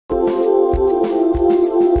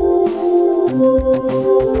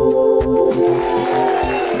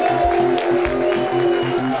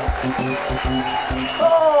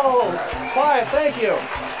Oh, quiet, thank you.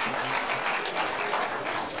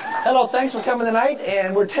 Hello, thanks for coming tonight,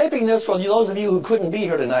 and we're taping this for those of you who couldn't be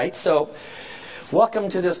here tonight, so welcome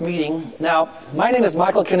to this meeting. Now, my name is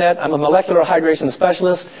Michael Kinnett. I'm a molecular hydration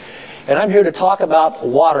specialist, and I'm here to talk about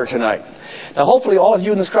water tonight. Now, hopefully all of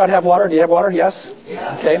you in this crowd have water. Do you have water? Yes?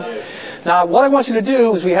 Yeah. Okay. Now, what I want you to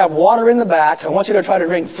do is we have water in the back. I want you to try to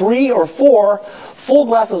drink 3 or 4 full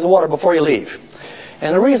glasses of water before you leave.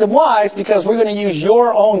 And the reason why is because we're going to use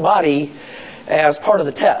your own body as part of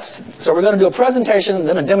the test. So we're going to do a presentation,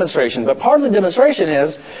 then a demonstration. But part of the demonstration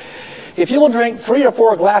is, if you will drink 3 or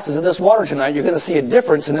 4 glasses of this water tonight, you're going to see a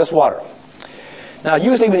difference in this water. Now,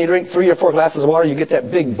 usually when you drink 3 or 4 glasses of water, you get that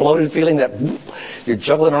big bloated feeling that you're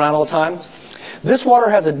juggling around all the time. This water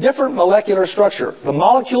has a different molecular structure. The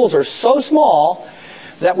molecules are so small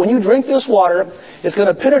that when you drink this water, it's going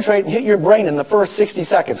to penetrate and hit your brain in the first 60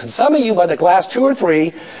 seconds. And some of you, by the glass 2 or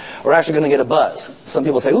 3, are actually going to get a buzz. Some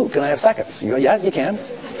people say, ooh, can I have seconds? You go, yeah, you can.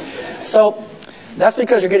 So that's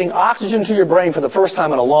because you're getting oxygen to your brain for the first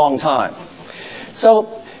time in a long time. So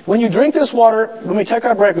when you drink this water, when we take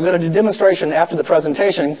our break, we're going to do a demonstration after the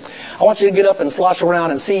presentation. I want you to get up and slosh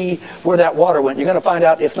around and see where that water went. You're going to find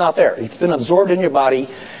out it's not there. It's been absorbed in your body.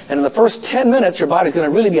 And in the first 10 minutes, your body's going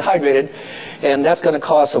to really be hydrated. And that's going to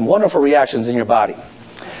cause some wonderful reactions in your body.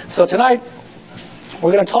 So tonight,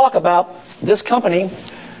 we're going to talk about this company,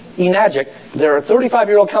 Enagic. They're a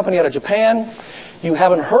 35-year-old company out of Japan. You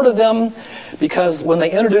haven't heard of them because when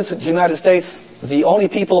they introduced it to the United States, the only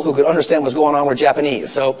people who could understand what's going on were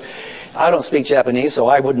Japanese. So I don't speak Japanese, so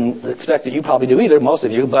I wouldn't expect that you probably do either, most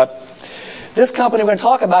of you. But this company, we're going to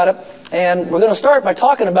talk about it, and we're going to start by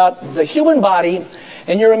talking about the human body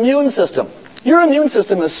and your immune system. Your immune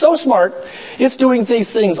system is so smart, it's doing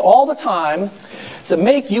these things all the time to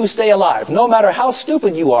make you stay alive. No matter how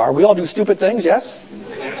stupid you are, we all do stupid things, yes?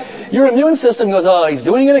 Your immune system goes, oh, he's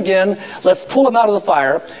doing it again. Let's pull him out of the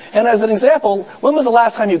fire. And as an example, when was the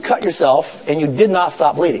last time you cut yourself and you did not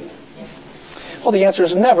stop bleeding? Well, the answer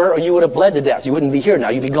is never, or you would have bled to death. You wouldn't be here now.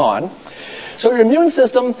 You'd be gone. So your immune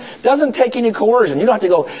system doesn't take any coercion. You don't have to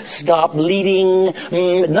go, stop bleeding.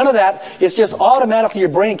 None of that. It's just automatically your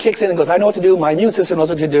brain kicks in and goes, I know what to do. My immune system knows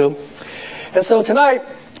what to do. And so tonight,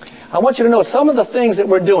 I want you to know some of the things that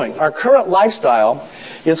we're doing. Our current lifestyle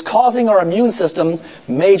is causing our immune system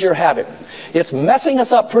major havoc. It's messing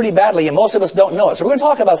us up pretty badly, and most of us don't know it. So we're going to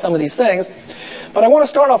talk about some of these things. But I want to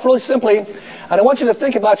start off really simply, and I want you to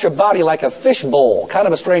think about your body like a fish bowl. Kind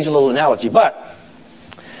of a strange little analogy. But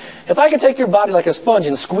if I could take your body like a sponge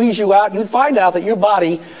and squeeze you out, you'd find out that your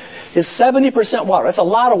body is 70% water. That's a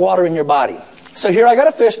lot of water in your body. So here I got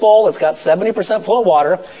a fish bowl that's got 70% full of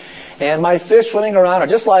water, and my fish swimming around are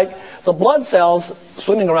just like the blood cells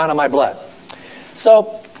swimming around in my blood.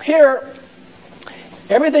 So here,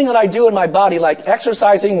 everything that I do in my body, like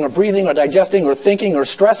exercising or breathing or digesting or thinking or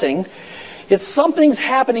stressing, it's something's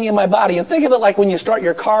happening in my body. And think of it like when you start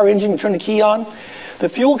your car engine, you turn the key on, the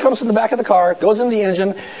fuel comes from the back of the car, goes in the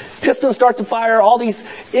engine, pistons start to fire, all these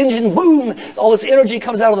engine boom, all this energy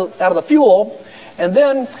comes out of the fuel, and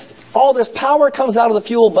then all this power comes out of the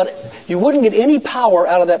fuel, but you wouldn't get any power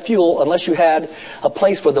out of that fuel unless you had a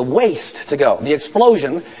place for the waste to go, the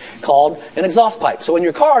explosion called an exhaust pipe. So in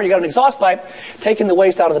your car, you got an exhaust pipe taking the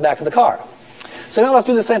waste out of the back of the car. So now let's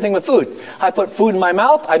do the same thing with food. I put food in my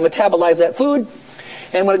mouth, I metabolize that food,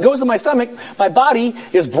 and when it goes to my stomach, my body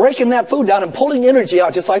is breaking that food down and pulling energy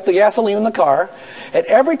out, just like the gasoline in the car. And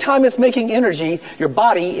every time it's making energy, your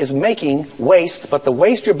body is making waste, but the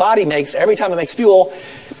waste your body makes, every time it makes fuel,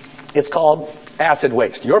 it's called acid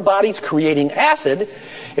waste. Your body's creating acid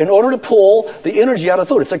in order to pull the energy out of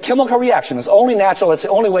food. It's a chemical reaction. It's only natural. It's the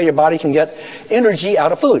only way your body can get energy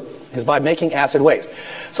out of food, is by making acid waste.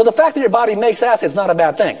 So the fact that your body makes acid is not a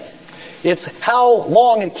bad thing. It's how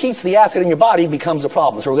long it keeps the acid in your body becomes a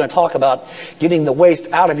problem. So we're going to talk about getting the waste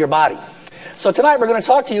out of your body. So tonight we're going to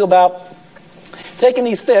talk to you about taking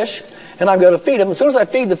these fish, and I'm going to feed them. As soon as I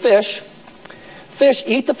feed the fish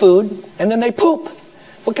eat the food, and then they poop.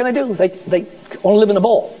 What can I do? They only live in a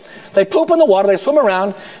bowl. They poop in the water, they swim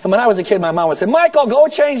around, and when I was a kid, my mom would say, Michael, go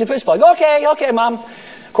change the fish bowl. I go, okay, Mom.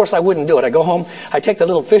 Of course, I wouldn't do it. I go home, I take the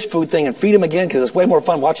little fish food thing and feed them again, because it's way more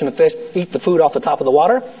fun watching the fish eat the food off the top of the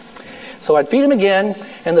water. So I'd feed them again,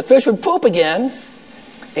 and the fish would poop again,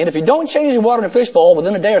 and if you don't change the water in a fish bowl,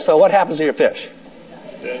 within a day or so, what happens to your fish?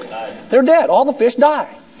 They're dead. All the fish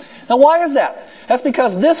die. Now, why is that? That's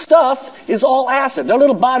because this stuff is all acid. Their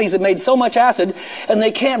little bodies have made so much acid, and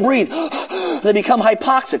they can't breathe. They become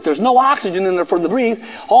hypoxic. There's no oxygen in there for them to breathe.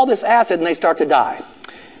 All this acid, and they start to die.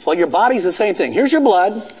 Well, your body's the same thing. Here's your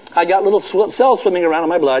blood. I got little cells swimming around in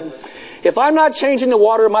my blood. if I'm not changing the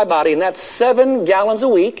water in my body, and that's 7 gallons a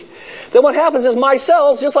week, then what happens is my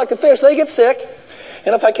cells, just like the fish, they get sick.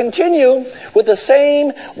 And if I continue with the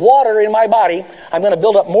same water in my body, I'm going to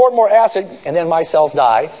build up more and more acid, and then my cells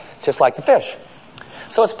die, just like the fish.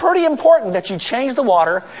 So it's pretty important that you change the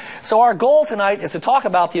water. So our goal tonight is to talk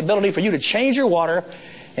about the ability for you to change your water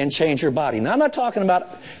and change your body. Now, I'm not talking about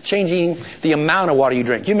changing the amount of water you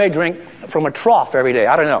drink. You may drink from a trough every day.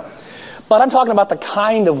 I don't know. But I'm talking about the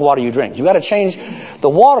kind of water you drink. You've got to change the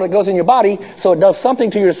water that goes in your body so it does something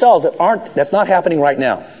to your cells that's not happening right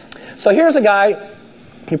now. So here's a guy,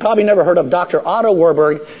 you probably never heard of, Dr. Otto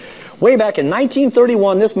Warburg. Way back in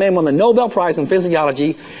 1931, this man won the Nobel Prize in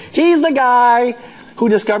Physiology. He's the guy who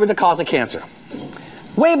discovered the cause of cancer.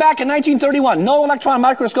 Way back in 1931, no electron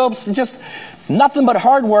microscopes, just nothing but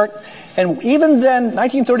hard work. And even then,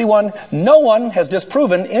 1931, no one has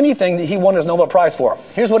disproven anything that he won his Nobel Prize for.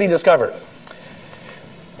 Here's what he discovered.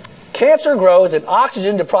 Cancer grows in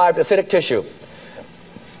oxygen-deprived acidic tissue.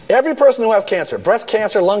 Every person who has cancer, breast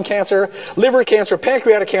cancer, lung cancer, liver cancer,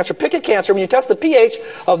 pancreatic cancer, pick a cancer, when you test the pH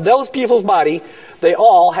of those people's body, they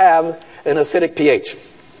all have an acidic pH.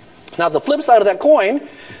 Now, the flip side of that coin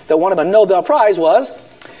that won him a Nobel Prize was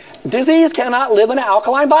disease cannot live in an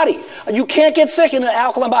alkaline body. You can't get sick in an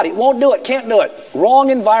alkaline body. Won't do it. Can't do it. Wrong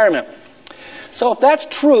environment. So if that's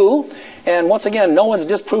true, and once again, no one's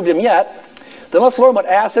disproved him yet, then let's learn what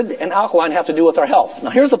acid and alkaline have to do with our health. Now,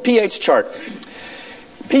 here's a pH chart.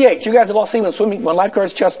 pH, you guys have all seen when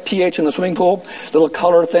lifeguards test pH in the swimming pool, little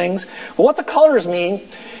color things. Well, what the colors mean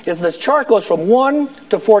is this chart goes from 1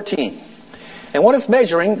 to 14. And what it's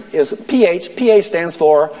measuring is pH. pH stands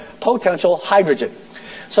for potential hydrogen.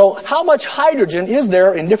 So how much hydrogen is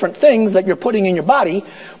there in different things that you're putting in your body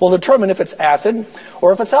will determine if it's acid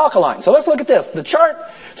or if it's alkaline. So let's look at this. The chart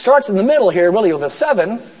starts in the middle here really with a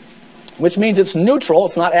 7, which means it's neutral.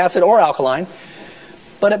 It's not acid or alkaline.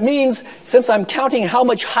 But it means, since I'm counting how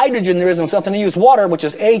much hydrogen there is in something, I use water, which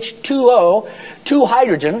is H2O, 2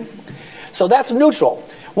 hydrogen. So that's neutral.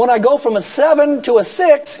 When I go from a 7 to a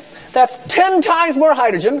 6, that's 10 times more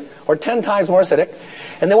hydrogen, or 10 times more acidic.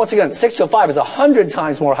 And then once again, 6 to a 5 is 100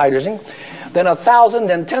 times more hydrogen, then 1,000,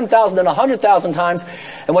 then 10,000, then 100,000 times.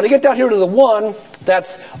 And when I get down here to the 1,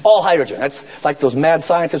 that's all hydrogen. That's like those mad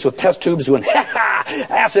scientists with test tubes doing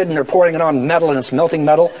acid, and they're pouring it on metal and it's melting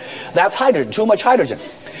metal. That's hydrogen, too much hydrogen.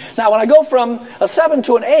 Now, when I go from a 7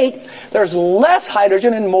 to an 8, there's less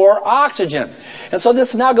hydrogen and more oxygen. And so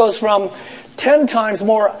this now goes from 10 times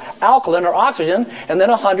more alkaline or oxygen, and then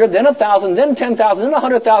 100, then 1,000, then 10,000, then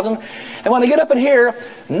 100,000. And when I get up in here,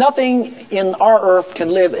 nothing in our Earth can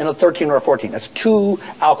live in a 13 or a 14. That's too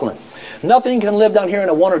alkaline. Nothing can live down here in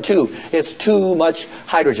a 1 or 2. It's too much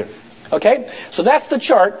hydrogen. Okay? So that's the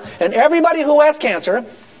chart. And everybody who has cancer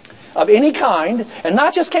of any kind, and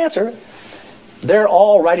not just cancer, they're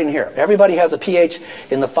all right in here. Everybody has a pH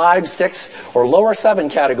in the 5, 6, or lower 7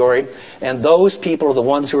 category, and those people are the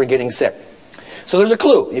ones who are getting sick. So there's a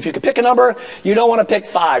clue. If you could pick a number, you don't want to pick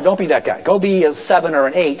 5. Don't be that guy. Go be a 7 or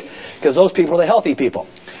an 8, because those people are the healthy people.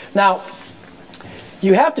 Now,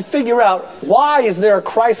 you have to figure out, why is there a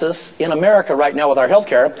crisis in America right now with our health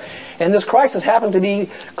care? And this crisis happens to be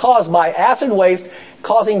caused by acid waste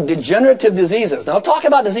causing degenerative diseases. Now, talk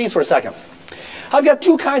about disease for a second. I've got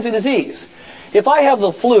 2 kinds of disease. If I have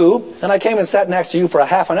the flu, and I came and sat next to you for a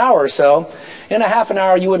half an hour or so, in a half an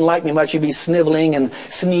hour you wouldn't like me much. You'd be sniveling and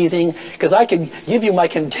sneezing, because I could give you my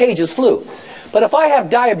contagious flu. But if I have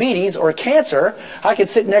diabetes or cancer, I could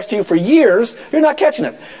sit next to you for years. You're not catching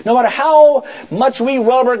it. No matter how much we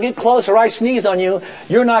rub or get close or I sneeze on you,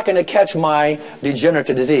 you're not going to catch my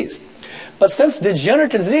degenerative disease. But since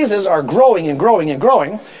degenerative diseases are growing and growing and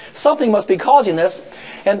growing, something must be causing this.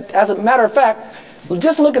 And as a matter of fact,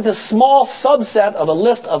 just look at this small subset of a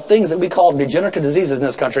list of things that we call degenerative diseases in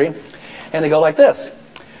this country, and they go like this.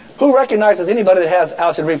 Who recognizes anybody that has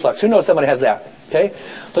acid reflux? Who knows somebody has that? Okay?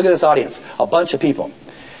 Look at this audience. A bunch of people.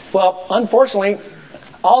 Well, unfortunately,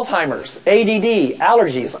 Alzheimer's, ADD,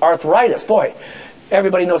 allergies, arthritis. Boy,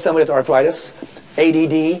 everybody knows somebody with arthritis,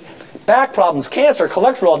 ADD, back problems, cancer,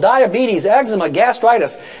 cholesterol, diabetes, eczema,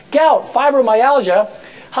 gastritis, gout, fibromyalgia,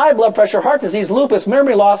 high blood pressure, heart disease, lupus,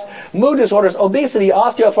 memory loss, mood disorders, obesity,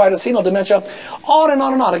 osteoarthritis, senile dementia, on and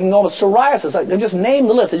on and on. I can go with psoriasis. I just name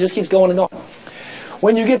the list. It just keeps going and going.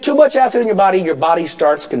 When you get too much acid in your body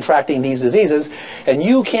starts contracting these diseases, and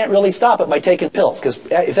you can't really stop it by taking pills, because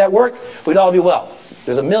if that worked, we'd all be well.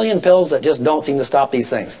 There's a million pills that just don't seem to stop these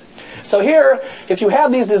things. So here, if you have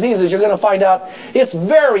these diseases, you're going to find out it's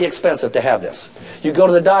very expensive to have this. You go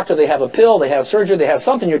to the doctor, they have a pill, they have surgery, they have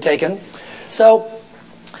something you're taking. So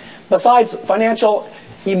besides financial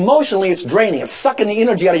emotionally it's draining. It's sucking the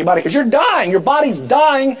energy out of your body because you're dying. Your body's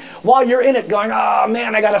dying while you're in it going, oh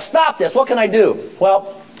man, I got to stop this. What can I do? Well,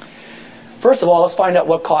 first of all, let's find out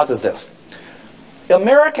what causes this.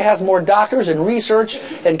 America has more doctors and research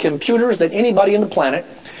and computers than anybody on the planet.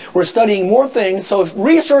 We're studying more things. So if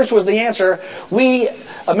research was the answer, we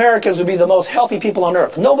Americans would be the most healthy people on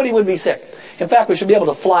earth. Nobody would be sick. In fact, we should be able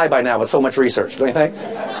to fly by now with so much research, don't you think?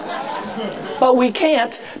 But we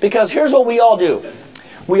can't, because here's what we all do.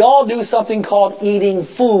 We all do something called eating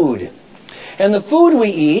food. And the food we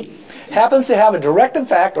eat happens to have a direct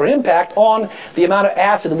effect or impact on the amount of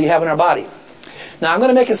acid that we have in our body. Now, I'm going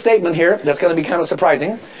to make a statement here that's going to be kind of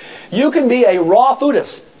surprising. You can be a raw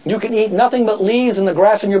foodist. You can eat nothing but leaves and the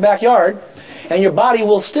grass in your backyard, and your body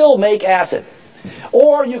will still make acid.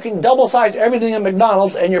 Or you can double size everything at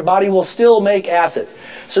McDonald's and your body will still make acid.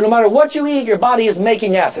 So no matter what you eat, your body is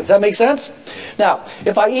making acid. Does that make sense? Now,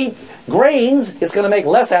 if I eat grains, it's going to make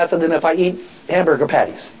less acid than if I eat hamburger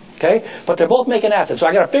patties. Okay? But they're both making acid. So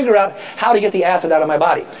I got to figure out how to get the acid out of my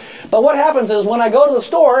body. But what happens is when I go to the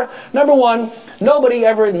store, number one, nobody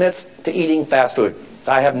ever admits to eating fast food.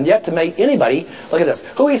 I haven't yet to make anybody, look at this.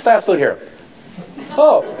 Who eats fast food here?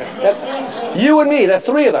 Oh, that's you and me. That's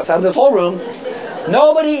three of us out of this whole room.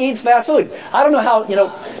 Nobody eats fast food. I don't know how,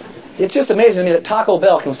 it's just amazing to me that Taco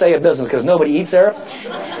Bell can stay in business because nobody eats there.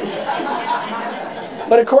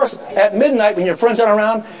 But of course, at midnight when your friends aren't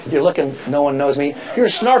around, you're looking, no one knows me. You're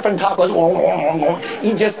snarfing tacos.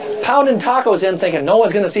 You just pounding tacos in thinking no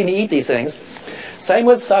one's going to see me eat these things. Same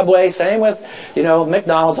with Subway, same with,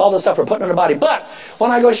 McDonald's, all the stuff we're putting in our body. But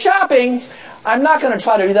when I go shopping, I'm not going to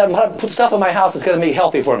try to do that. I'm going to put stuff in my house that's going to be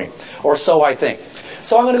healthy for me. Or so I think.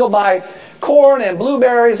 So I'm going to go buy corn and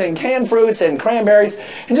blueberries and canned fruits and cranberries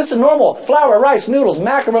and just the normal flour, rice, noodles,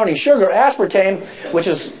 macaroni, sugar, aspartame, which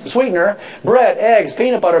is sweetener, bread, eggs,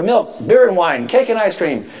 peanut butter, milk, beer and wine, cake and ice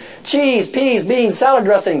cream, cheese, peas, beans, salad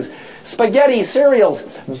dressings, spaghetti, cereals,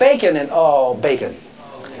 bacon, and bacon.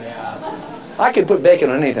 I could put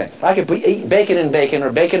bacon on anything. I could eat bacon and bacon,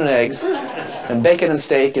 or bacon and eggs, and bacon and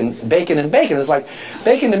steak, and bacon and bacon. It's like,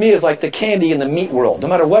 bacon to me is like the candy in the meat world. No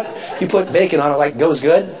matter what you put bacon on, it goes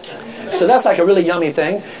good. So that's like a really yummy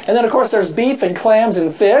thing. And then of course there's beef and clams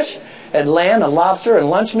and fish, and lamb and lobster and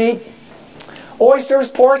lunch meat,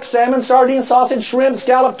 oysters, pork, salmon, sardines, sausage, shrimp,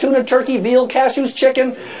 scallop, tuna, turkey, veal, cashews,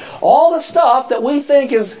 chicken. All the stuff that we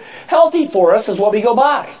think is healthy for us is what we go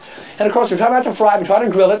buy. And of course, we try not to fry, we try to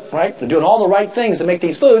grill it, right? We're doing all the right things to make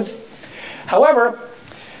these foods. However,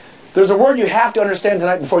 there's a word you have to understand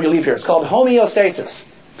tonight before you leave here. It's called homeostasis.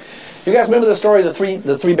 You guys remember the story of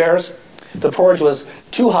the three bears? The porridge was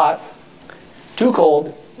too hot, too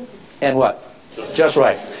cold, and what? Just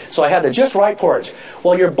right. So I had the just right porridge.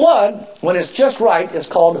 Well, your blood, when it's just right, is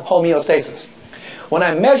called homeostasis. When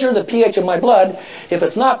I measure the pH of my blood, if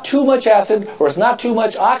it's not too much acid or it's not too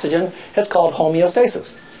much oxygen, it's called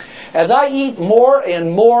homeostasis. As I eat more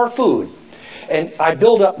and more food, and I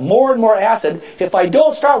build up more and more acid, if I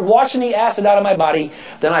don't start washing the acid out of my body,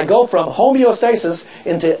 then I go from homeostasis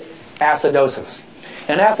into acidosis.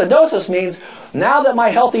 And acidosis means now that my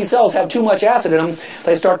healthy cells have too much acid in them,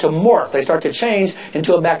 they start to morph, they start to change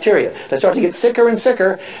into a bacteria. They start to get sicker and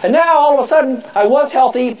sicker, and now all of a sudden I was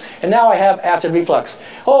healthy, and now I have acid reflux.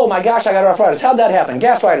 Oh my gosh, I got arthritis. How'd that happen?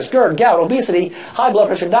 Gastritis, GERD, gout, obesity, high blood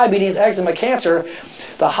pressure, diabetes, eczema, cancer.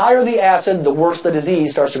 The higher the acid, the worse the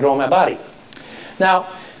disease starts to grow in my body. Now,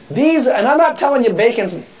 and I'm not telling you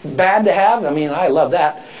bacon's bad to have. I mean, I love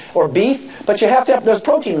that. Or beef, but you have to have, there's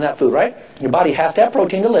protein in that food, right? Your body has to have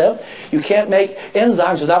protein to live. You can't make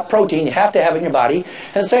enzymes without protein. You have to have it in your body.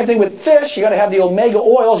 And the same thing with fish. You got to have the omega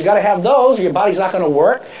oils. You got to have those or your body's not going to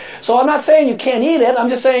work. So I'm not saying you can't eat it. I'm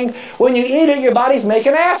just saying when you eat it, your body's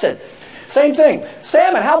making acid. Same thing.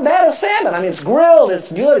 Salmon. How bad is salmon? I mean, it's grilled.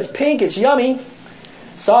 It's good. It's pink. It's yummy.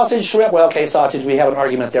 Sausage, shrimp. Well, okay, sausage. We have an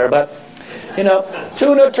argument there. But,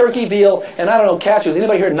 tuna, turkey, veal, and I don't know, cashews.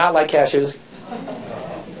 Anybody here not like cashews?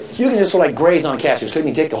 You can just sort of graze on cashews. Couldn't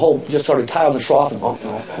you take the whole, just sort of tie on the trough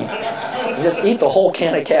and just eat the whole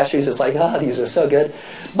can of cashews? It's like, these are so good.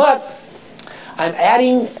 But I'm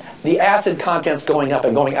adding the acid contents going up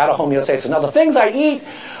and going out of homeostasis. Now, the things I eat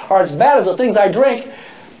are as bad as the things I drink.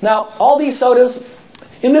 Now, all these sodas,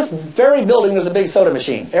 in this very building, there's a big soda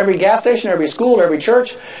machine. Every gas station, every school, every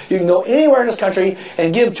church, you can go anywhere in this country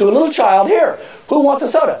and give to a little child, here, who wants a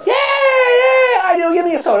soda? Yeah, I do, give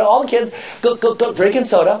me a soda. All the kids go drinking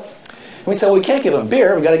soda. And we say, well, we can't give them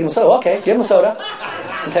beer, we've got to give them soda. Okay, give them soda.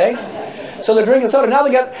 Okay? So they're drinking soda. Now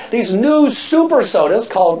they got these new super sodas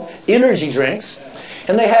called energy drinks.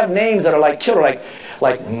 And they have names that are like killer,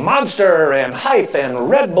 like Monster and Hype and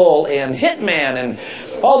Red Bull and Hitman and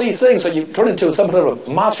all these things, so you turn into some sort of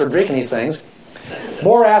a monster drinking these things.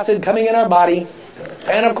 More acid coming in our body.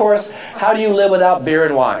 And of course, how do you live without beer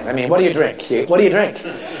and wine? I mean, what do you drink? What do you drink?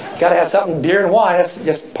 Got to have something, beer and wine. That's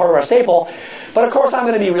just part of our staple. But of course, I'm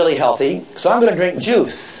going to be really healthy, so I'm going to drink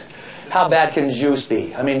juice. How bad can juice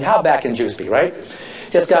be? I mean, how bad can juice be, right?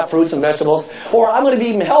 It's got fruits and vegetables. Or I'm going to be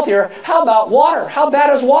even healthier. How about water? How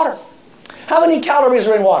bad is water? How many calories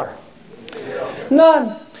are in water?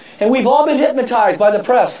 None. And we've all been hypnotized by the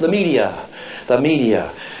press, the media. The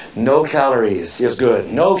media. No calories is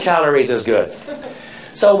good. No calories is good.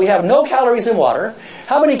 So we have no calories in water.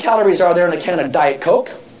 How many calories are there in a can of Diet Coke?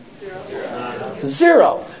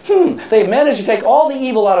 Zero. They've managed to take all the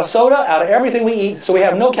evil out of soda, out of everything we eat, so we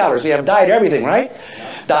have no calories. We have diet everything, right?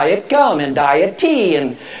 Diet gum and diet tea,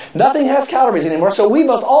 and nothing has calories anymore, so we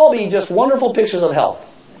must all be just wonderful pictures of health.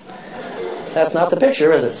 That's not the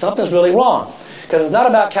picture, is it? Something's really wrong, because it's not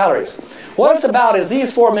about calories. What it's about is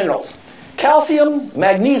these four minerals: calcium,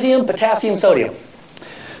 magnesium, potassium, sodium.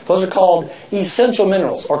 Those are called essential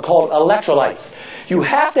minerals, or called electrolytes. You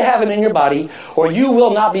have to have them in your body, or you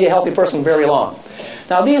will not be a healthy person very long.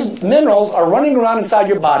 Now, these minerals are running around inside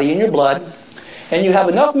your body, in your blood, and you have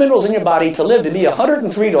enough minerals in your body to live to be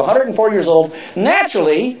 103 to 104 years old,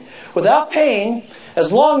 naturally, without pain,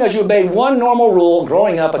 as long as you obey one normal rule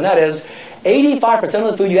growing up, and that is 85%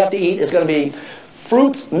 of the food you have to eat is going to be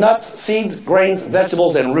fruits, nuts, seeds, grains,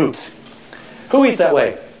 vegetables, and roots. Who eats that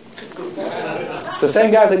way? It's the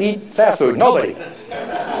same guys that eat fast food. Nobody.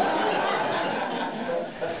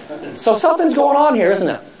 So something's going on here, isn't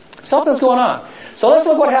it? Something's going on. So let's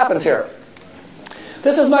look what happens here.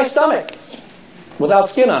 This is my stomach without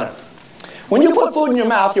skin on it. When you put food in your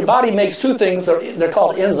mouth, your body makes two things. They're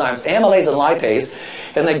called enzymes, amylase and lipase.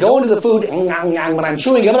 And they go into the food, when I'm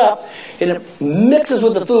chewing it up, and it mixes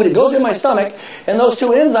with the food. It goes in my stomach, and those two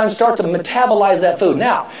enzymes start to metabolize that food.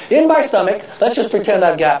 Now, in my stomach, let's just pretend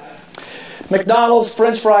I've got McDonald's,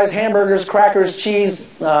 French fries, hamburgers, crackers, cheese,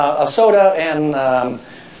 a soda, and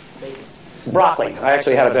broccoli. I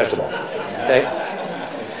actually had a vegetable. Okay?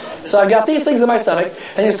 So I've got these things in my stomach,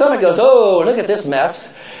 and your stomach goes, oh, look at this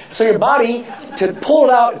mess. So your body, to pull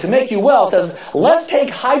it out, to make you well, says, let's take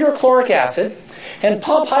hydrochloric acid and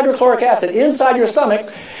pump hydrochloric acid inside your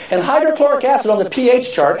stomach. And hydrochloric acid on the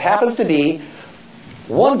pH chart happens to be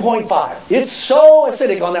 1.5. It's so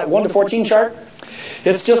acidic on that 1 to 14 chart.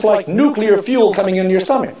 It's just like nuclear fuel coming into your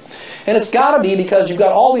stomach. And it's got to be because you've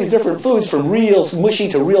got all these different foods from real mushy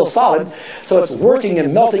to real solid. So it's working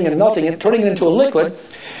and melting and turning it into a liquid.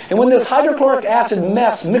 And when this hydrochloric acid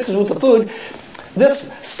mess mixes with the food,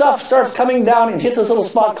 this stuff starts coming down and hits this little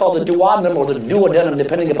spot called the duodenum or the duodenum,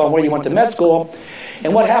 depending upon where you went to med school.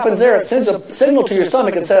 And what happens there, it sends a signal to your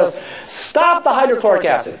stomach and says, stop the hydrochloric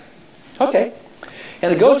acid. Okay.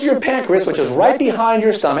 And it goes to your pancreas, which is right behind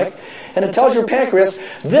your stomach, and it tells your pancreas,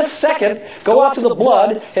 this second, go out to the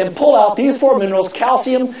blood and pull out these four minerals,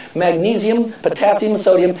 calcium, magnesium, potassium, and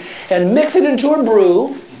sodium, and mix it into a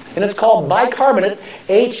brew, and it's called bicarbonate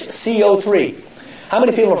HCO3. How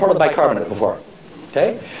many people have heard of bicarbonate before?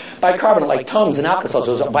 Okay? Bicarbonate, like Tums and Alka-Seltz,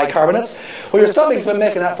 those are bicarbonates. Well, your stomach's been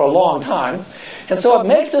making that for a long time. And so it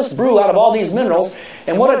makes this brew out of all these minerals,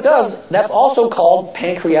 and what it does, that's also called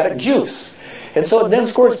pancreatic juice. And so it then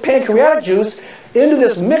squirts pancreatic juice into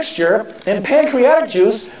this mixture, and pancreatic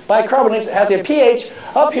juice, bicarbonate, has a pH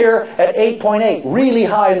up here at 8.8, really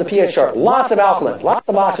high in the pH chart. Lots of alkaline, lots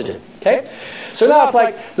of oxygen. Okay? So now it's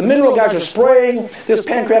like the mineral guys are spraying this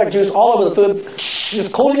pancreatic juice all over the food,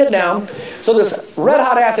 just cooling it down. So this red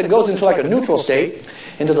hot acid goes into like a neutral state,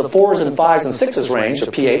 into the 4s and 5s and 6s range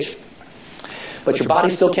of pH. But your body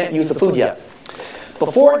still can't use the food yet.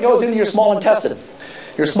 Before it goes into your small intestine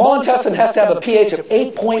has to have a pH of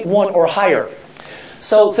 8.1 or higher.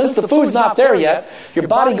 So since the food's not there yet, your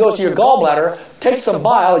body goes to your gallbladder, takes some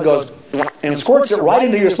bile, it goes and squirts it right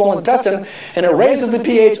into your small intestine, and it raises the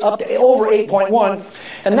pH up to over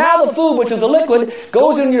 8.1. And now the food, which is a liquid,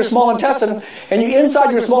 goes into your small intestine, and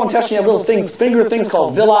inside your small intestine you have little things, finger things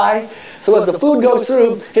called villi. So as the food goes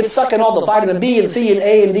through, it's sucking all the vitamin B and C and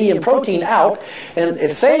A and D and protein out, and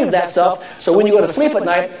it saves that stuff. So when you go to sleep at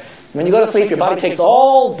night, when you go to sleep, your body takes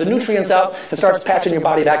all the nutrients out and starts patching your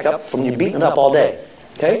body back up from you beating it up all day.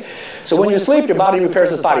 Okay? So when you sleep, your body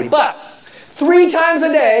repairs its body. But 3 times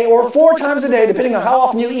a day or 4 times a day, depending on how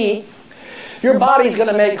often you eat, your body's going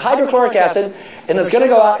to make hydrochloric acid, and it's going to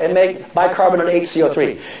go out and make bicarbonate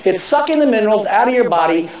HCO3. It's sucking the minerals out of your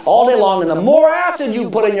body all day long, and the more acid you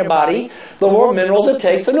put in your body, the more minerals it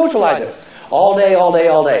takes to neutralize it. All day, all day,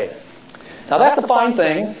 all day. Now that's a fine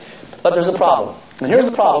thing, but there's a problem. And here's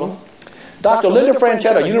the problem. Dr. Linda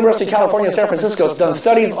Franchetta, University of California, San Francisco, has done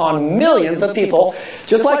studies on millions of people,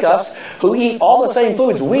 just like us, who eat all the same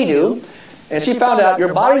foods we do. And she found out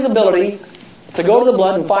your body's ability to go to the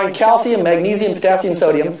blood and find calcium, magnesium, potassium,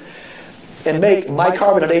 sodium, and make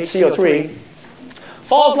bicarbonate HCO3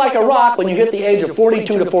 falls like a rock when you hit the age of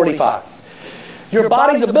 42 to 45. Your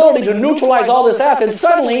body's ability to neutralize all this acid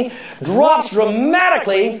suddenly drops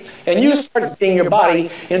dramatically, and you start getting your body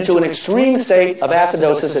into an extreme state of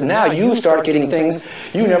acidosis, and now you start getting things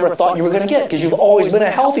you never thought you were going to get because you've always been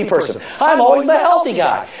a healthy person. I'm always the healthy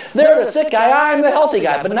guy. They're the sick guy. I'm the healthy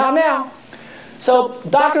guy, but not now. So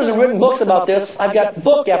doctors have written books about this. I've got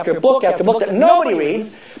book after book after book that nobody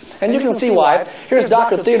reads, and you can see why. Here's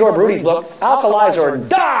Dr. Theodore Baruti's book, Alkalize or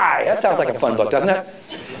Die. That sounds like a fun book, doesn't it?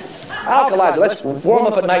 Alkalize. Let's warm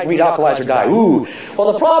up at night and read Alkalize or Die. Ooh.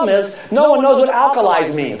 Well, the problem is no one knows what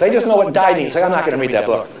alkalize means. They just know what die means. So I'm not going to read that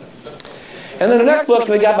book. And then the next book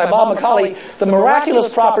we got by Bob McCauley, The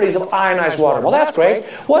Miraculous Properties of Ionized Water. Well, that's great.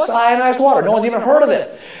 What's ionized water? No one's even heard of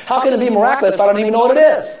it. How can it be miraculous if I don't even know what it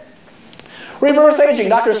is? Reverse Aging,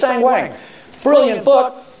 Dr. Sang Wang. Brilliant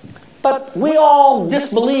book. But we all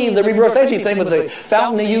disbelieve the reverse aging thing with the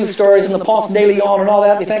Fountain of Youth stories and the Ponce de Leon and all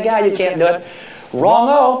that. We think, yeah, you can't do it.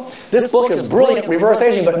 Wrong-o. This book is brilliant, reverse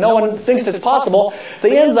aging, but no one thinks it's possible. The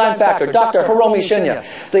enzyme factor, Dr. Hiromi Shinya.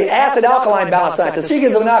 The acid-alkaline balance diet, the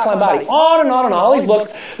secrets of an alkaline body. On and on and on. All these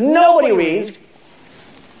books nobody reads.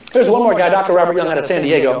 There's one more guy, Dr. Robert Young out of San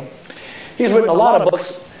Diego. He's written a lot of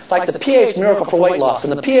books like the pH Miracle for Weight Loss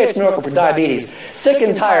and the pH Miracle for Diabetes. Sick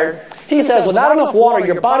and tired. He says, without enough water,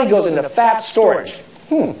 your body goes into fat storage.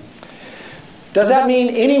 Does that mean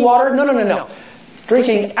any water? No, no, no, no.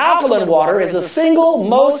 Drinking alkaline water is the single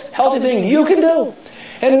most healthy thing you can do.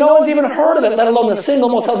 And no one's even heard of it, let alone the single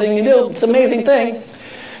most healthy thing you can do. It's an amazing thing.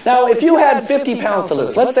 Now, if you had 50 pounds to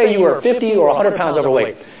lose, let's say you were 50 or 100 pounds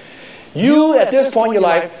overweight. You, at this point in your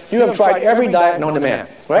life, you have tried every diet known to man,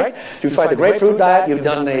 right? You've tried the grapefruit diet, you've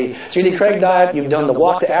done the Judy Craig diet, you've done the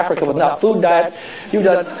walk to Africa without food diet, you've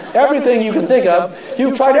done everything you can think of.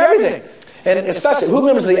 You've tried everything. And especially, who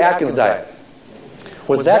remembers the Atkins diet?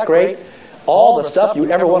 Was that great? All the stuff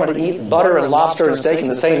you ever wanted to eat, butter and lobster and steak in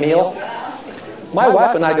the same meal. My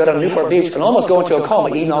wife and I go down to Newport Beach and almost go into a coma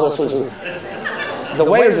eating all this. The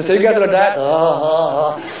waiters would say, you guys on a diet?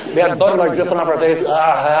 We had butter like dripping off our face.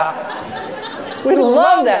 We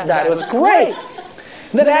loved that diet. It was great.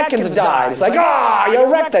 And then Atkins died. It's like,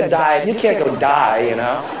 you wrecked that diet. You can't go die, you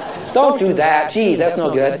know. Don't do that. Geez, that's no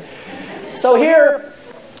good. So here,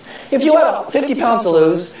 if you had 50 pounds to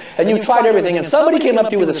lose, and you tried everything, and somebody came up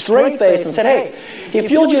to you with a straight face and said, hey,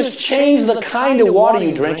 if you'll just change the kind of water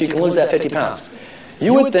you drink, you can lose that 50 pounds.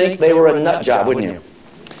 You would think they were a nut job, wouldn't you?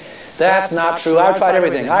 That's not true. I've tried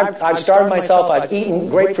everything. I've starved myself. I've eaten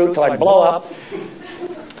grapefruit till I blow up.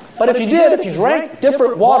 But if you drank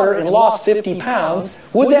different water and lost 50 pounds,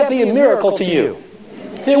 would that be a miracle to you?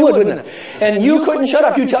 It would, wouldn't it? And you couldn't shut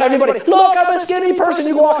up. You tell everybody, look, I'm a skinny person.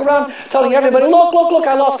 You walk around telling everybody, look, look, look,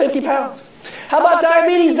 I lost 50 pounds. How about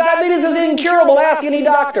diabetes? Diabetes is incurable. Ask any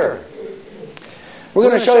doctor. We're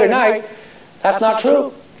going to show you tonight that's not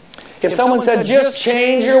true. If someone said, just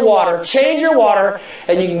change your water,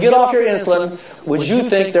 and you can get off your insulin, would you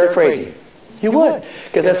think they're crazy? You would.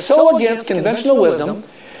 Because that's so against conventional wisdom.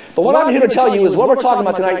 But what I'm here to tell you is what we're talking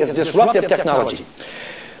about tonight is disruptive technology.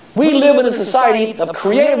 We live in a society of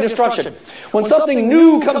creative destruction. When something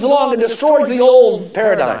new comes along, it destroys the old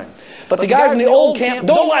paradigm. But the guys in the old camp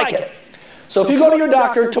don't like it. So if you go to your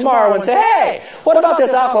doctor tomorrow and say, hey, what about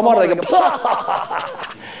this alkaline water? They go,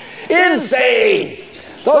 insane.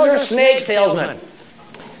 Those are snake salesmen.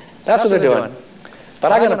 That's what they're doing.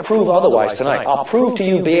 But I'm going to prove otherwise tonight. I'll prove to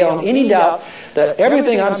you beyond any doubt that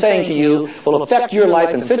everything I'm saying to you will affect your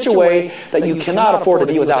life in such a way that you cannot afford to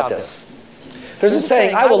be without this. There's a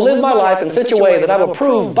saying, I will live my life in such a way that I will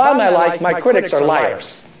prove by my life my critics are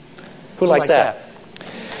liars. Who likes that?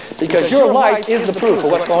 Because your life is the proof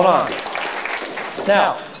of what's going on.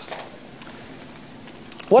 Now,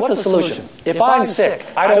 what's the solution? If I'm sick,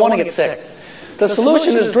 I don't want to get sick. The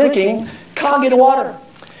solution is drinking Kangen water.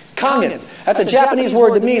 Kangen. That's a Japanese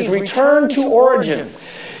word that means return to origin.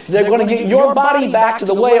 They're going to get your body back to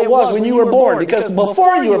the way it was when you were born. Because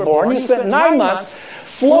before you were born, you spent 9 months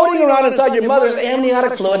floating around inside your mother's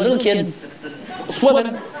amniotic fluid, little kid,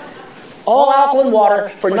 swimming, all alkaline water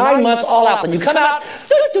for 9 months, all alkaline. You come out,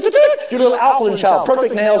 your little alkaline child,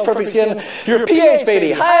 perfect nails, perfect skin. You're a pH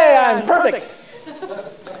baby. Hi, I'm perfect.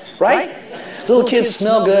 Right? Little kids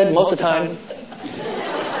smell good most of the time.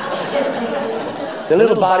 The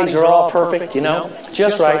little bodies are all perfect, you know,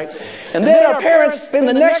 just right. And then our parents spend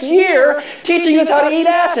the next year teaching us how to eat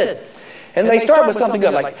acid. And they start with something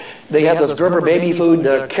good, like they have those Gerber baby food,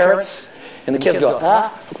 the carrots, and the kids go,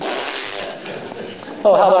 ah.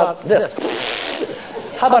 Oh, how about this?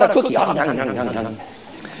 How about a cookie?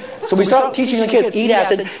 So we start teaching the kids, eat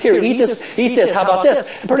acid. Here, eat this. How about this?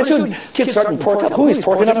 And pretty soon, kids start to pork up. Ooh, he's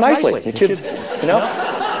porking up nicely. The kids, you know.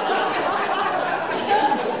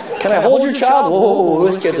 Can I hold your child? Whoa,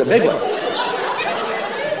 this kid's a big one.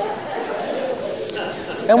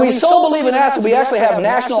 And we so believe in acid, we actually have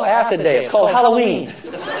National Acid Day. It's called Halloween.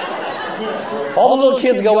 All the little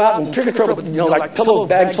kids go out and trick-or-treat with, like pillow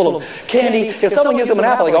bags full of candy. If someone gives them an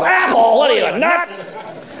apple, they go, apple, what are you, a nut?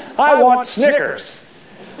 I want Snickers.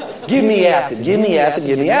 Give me acid, give me acid,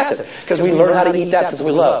 give me acid. Because we learn how to eat that because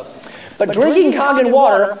we love. But drinking Kangen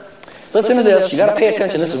water, listen to this, you got to pay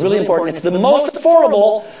attention, this is really important. It's the most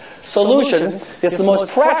affordable solution, it's the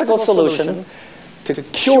most practical solution to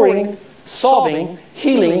curing, solving,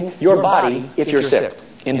 healing your body if you're sick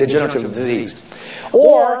in degenerative disease.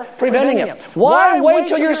 Or preventing it. Why wait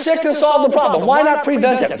till you're sick to solve the problem? Why not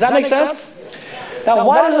prevent it? Does that make sense? Now,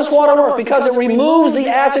 why does this water work? Because it removes the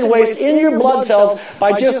acid waste in your blood cells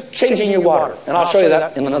by just changing your water. And I'll show you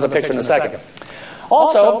that in another picture in a second.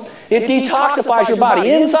 Also, it detoxifies your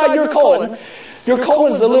body. Inside your colon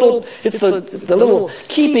is the little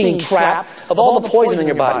keeping trap of all the poison in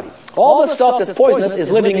your body. All the stuff that's poisonous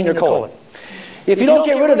is living in your colon. If you don't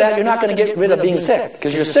get rid of that, you're not going to get rid of being sick.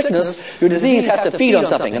 Because your sickness, your disease has to feed on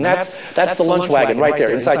something. And that's the lunch wagon right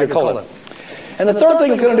there inside your colon. And the third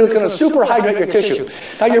thing it's going to do is going to superhydrate your tissue.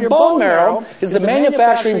 Now, your bone marrow is the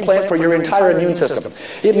manufacturing plant for your entire immune system.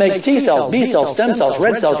 It makes T cells, B cells, stem cells,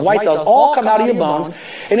 red cells, white cells, all come out of your bones.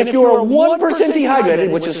 And if you are 1% dehydrated,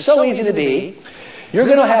 which is so easy to be, you're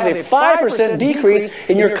going to have a 5% decrease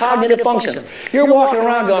in your cognitive functions. You're walking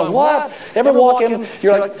around going, what? Ever walk in,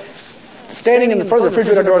 you're like standing in the front of the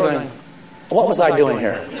refrigerator door going, what was I doing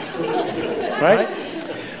here? Right?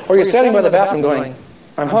 Or you're standing by the bathroom going,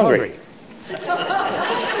 I'm hungry.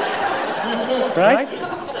 Right?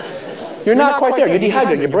 You're not quite there. You're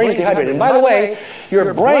dehydrated. Your brain is dehydrated. And by the way,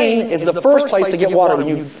 your brain is the first place to get water when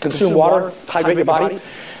you consume water, hydrate your body.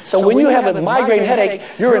 So when you have a migraine headache,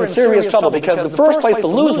 you're in serious trouble because the first place to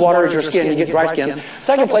lose water is your skin. You get dry skin.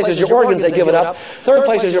 Second place is your organs. They give it up. Third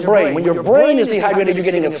place is your brain. When your brain is dehydrated, you're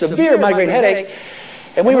getting a severe migraine headache.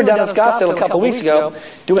 And we were down in Scottsdale a couple of weeks ago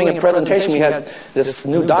doing a presentation. We had this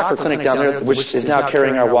new doctor clinic down there, which is now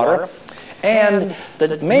carrying our water. And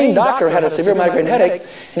the main doctor had a severe migraine headache,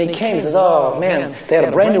 and he came and says, oh, man, they had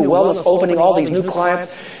a brand new wellness opening, all these new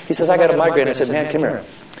clients. He says, I got a migraine. I said, man, come here.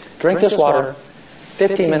 Drink this water,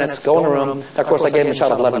 15 minutes, go in the room. Of course, I gave him a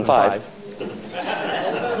shot of 11.5.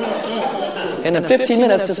 And in 15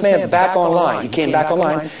 minutes, this man's back online. He came back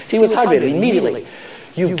online. He was hydrated immediately.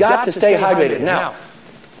 You've got to stay hydrated. Now,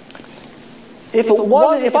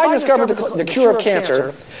 if I discovered the cure of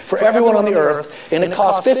cancer for everyone on the earth, and it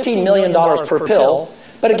costs $15 million per pill,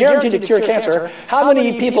 but it guaranteed to cure cancer, how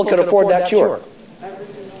many people could afford that cure?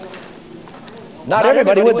 Not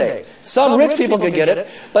everybody, would they? Some rich people could get it,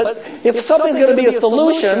 but if something's going to be a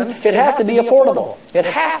solution, it has to be affordable. It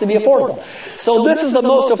has to be affordable. So this is the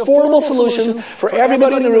most affordable solution for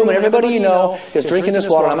everybody in the room and everybody you know is drinking this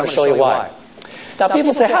water, and I'm going to show you why. Now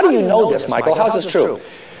people say, how do you know this, Michael? How is this true?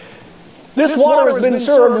 This water has been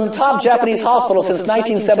served in the top Japanese hospital since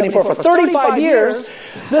 1974. For 35 years,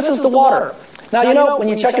 this is the water. Now, you know, when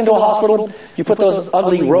you check into a hospital, you put those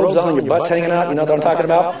ugly robes on and your butt's hanging out. You know what I'm talking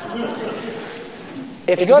about?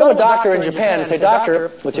 If you go to a doctor in Japan and say,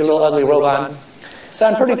 doctor, with your little ugly robe on, say,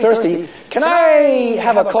 I'm pretty thirsty. Can I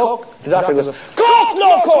have a Coke? The doctor goes, Coke,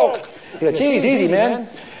 no Coke. You go, geez, easy, man.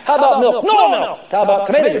 How about milk? No milk. How about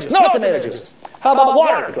tomato juice? No tomato juice. How about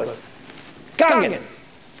water? He goes, Kangen.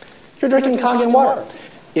 You're drinking Kangen water.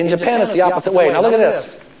 In Japan, it's the opposite way. Now look at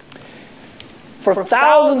this. For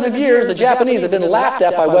thousands of years, the Japanese have been laughed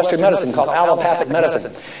at by Western medicine called allopathic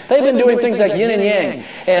medicine. They've been doing things like yin and yang,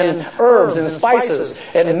 and herbs and spices,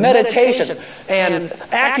 and meditation, and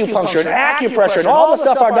acupuncture, and acupressure, and all the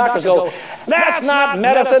stuff our doctors go, that's not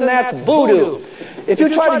medicine, that's voodoo. If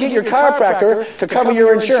you try to get your chiropractor to cover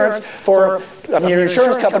your insurance your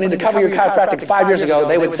insurance company to cover your chiropractic 5 years ago,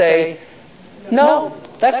 they would say, no,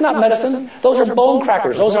 that's not medicine. Those are bone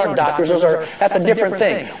crackers. Those aren't doctors. That's a different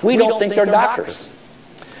thing. We don't think they're doctors.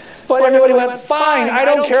 But everybody went, fine, I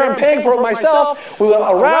don't care. I'm paying for it myself. We went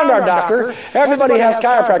around our doctor. Everybody has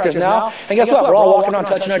chiropractors now. And guess what? We're all walking around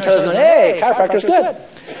touching our toes going, hey, chiropractor's good.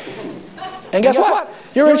 And guess what?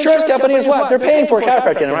 Your insurance company is what? They're paying for a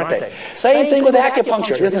chiropractor, aren't they? Same thing with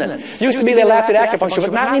acupuncture, isn't it? Used to be they laughed at acupuncture,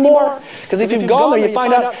 but not anymore. Because if you've gone there, you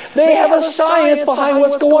find out they have a science behind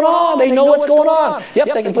what's going on. They know what's going on.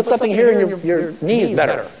 Yep, they can put something here and your knee's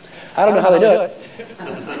better. I don't know how they do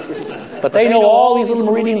it. But they know all these little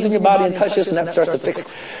meridians in your body and touch this, and that starts to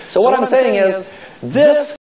fix. So what I'm saying is, this